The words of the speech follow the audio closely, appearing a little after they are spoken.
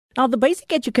Now, the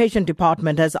Basic Education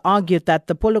Department has argued that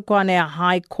the Polokwane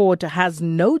High Court has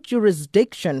no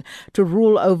jurisdiction to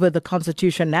rule over the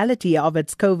constitutionality of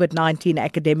its COVID-19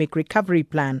 academic recovery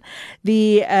plan.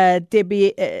 The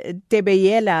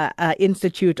Tebeila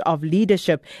Institute of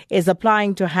Leadership is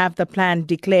applying to have the plan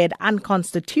declared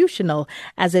unconstitutional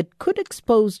as it could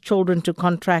expose children to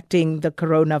contracting the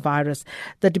coronavirus.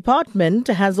 The department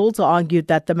has also argued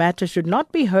that the matter should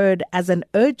not be heard as an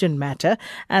urgent matter,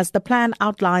 as the plan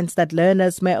outlines that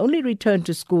learners may only return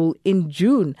to school in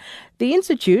June. The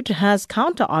Institute has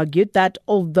counter-argued that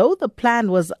although the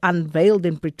plan was unveiled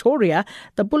in Pretoria,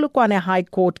 the Polokwane High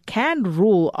Court can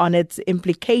rule on its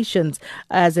implications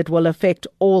as it will affect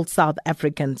all South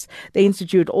Africans. The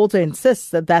Institute also insists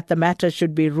that the matter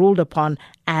should be ruled upon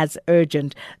as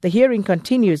urgent. The hearing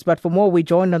continues, but for more, we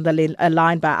joined on the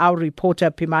line by our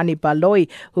reporter Pimani Baloyi,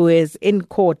 who is in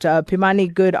court.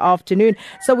 Pimani, good afternoon.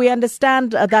 So we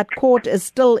understand that court is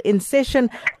still in session.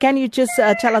 Can you just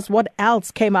tell us what else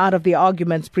came out of the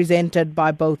arguments presented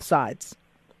by both sides?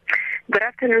 Good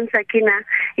afternoon, Sakina.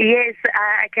 Yes,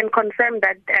 I can confirm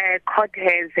that court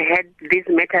has had these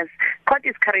matters. Court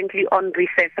is currently on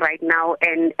recess right now,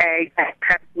 and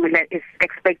Miller is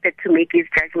expected to make his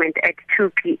judgment at 2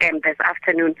 p.m. this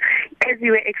afternoon. As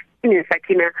you were explaining,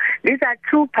 Sakina, these are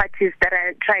two parties that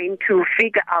are trying to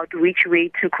figure out which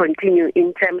way to continue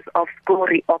in terms of school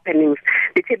reopenings.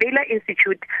 The Tebeila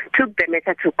Institute took the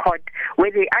matter to court,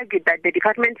 where they argued that the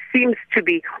department seems to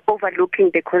be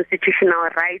overlooking the constitutional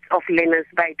rights of learners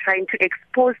by trying to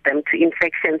expose them to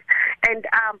infections. And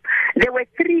there were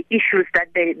three issues that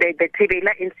the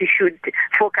Tebeila Institute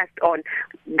focused on.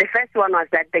 The first one was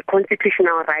that the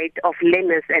constitutional right of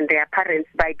learners and their parents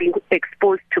by being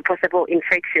exposed to possible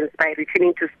infections by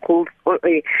returning to schools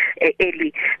early.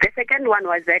 The second one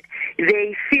was that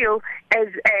they feel as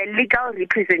legal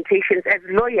representations, as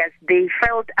lawyers, they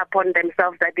felt upon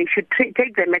themselves that they should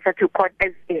take the matter to court,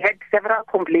 as they had several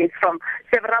complaints from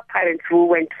several parents who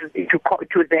went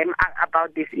to them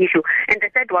about this issue. And the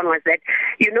third one was that,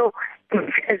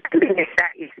 as the minister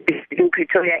is based in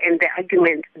Pretoria, and the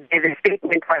argument, the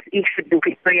statement was issued in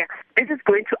Pretoria, this is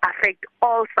going to affect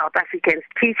all South Africans,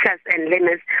 teachers and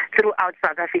learners throughout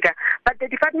South Africa. But the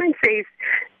department says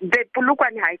the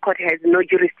Polokwane High Court has no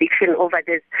jurisdiction over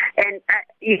this. And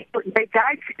the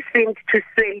judge seemed to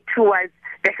say towards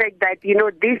the fact that,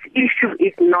 this issue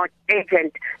is not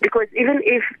urgent, because even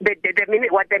if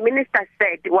what the minister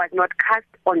said was not cast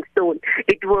on stone,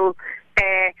 it will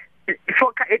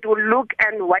look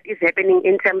at what is happening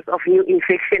in terms of new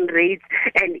infection rates,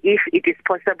 and if it is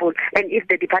possible, and if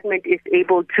the department is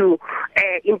able to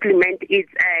implement its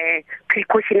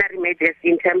precautionary measures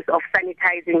in terms of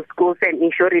sanitizing schools and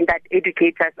ensuring that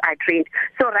educators are trained.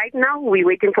 So right now, we're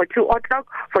waiting for 2 o'clock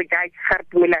for Judge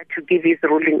Miller to give his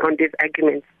ruling on these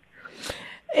arguments.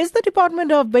 Is the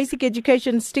Department of Basic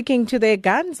Education sticking to their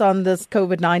guns on this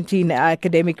COVID-19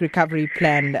 academic recovery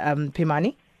plan,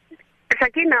 Pimani?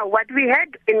 Sakina, what we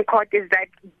had in court is that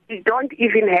they don't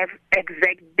even have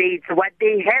exact dates. What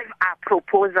they have are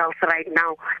proposals right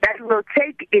now that will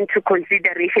take into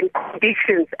consideration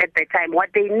conditions at the time. What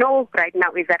they know right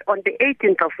now is that on the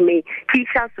 18th of May,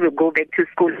 teachers will go back to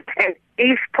school. And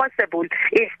if possible,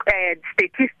 if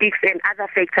statistics and other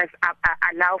factors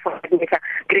allow for that matter,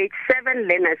 grade 7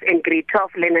 learners and grade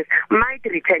 12 learners might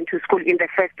return to school in the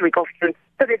first week of June.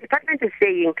 So the department is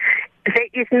saying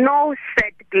there is no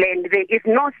set plan, there is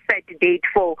no set date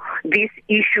for this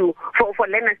issue, for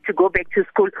learners to go back to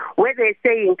school, where they're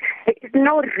saying there is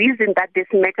no reason that this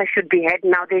matter should be had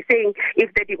now. They're saying if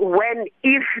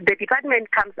the department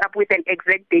comes up with an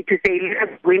exact date to say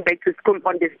learners going back to school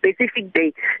on the specific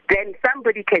day, then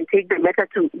somebody can take the matter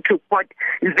to court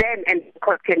then, and the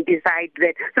court can decide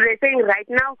that. So they're saying right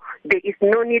now there is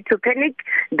no need to panic.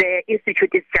 The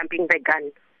institute is jumping the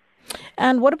gun.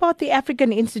 And what about the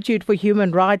African Institute for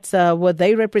Human Rights? Were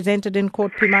they represented in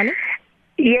court, Pimani?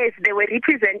 Yes, they were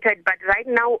represented, but right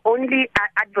now only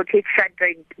Advocate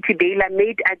Tebeila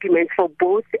made arguments for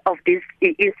both of these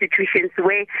institutions,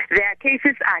 where their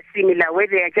cases are similar, where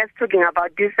they are just talking about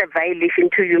this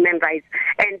violation to human rights.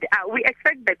 And we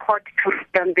expect the court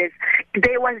to on this.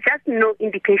 There was just no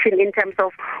indication in terms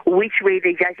of which way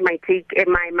the judge might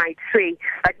sway,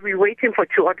 but we're waiting for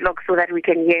 2 o'clock so that we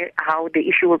can hear how the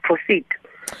issue will proceed.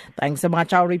 Thanks so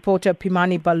much. Our reporter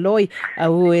Pimani Baloyi,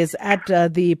 who is at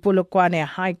the Polokwane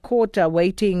High Court,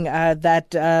 awaiting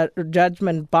that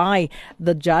judgment by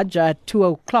the judge at 2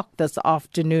 o'clock this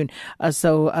afternoon.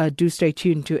 So do stay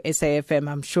tuned to SAfm.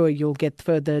 I'm sure you'll get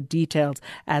further details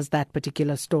as that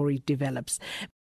particular story develops.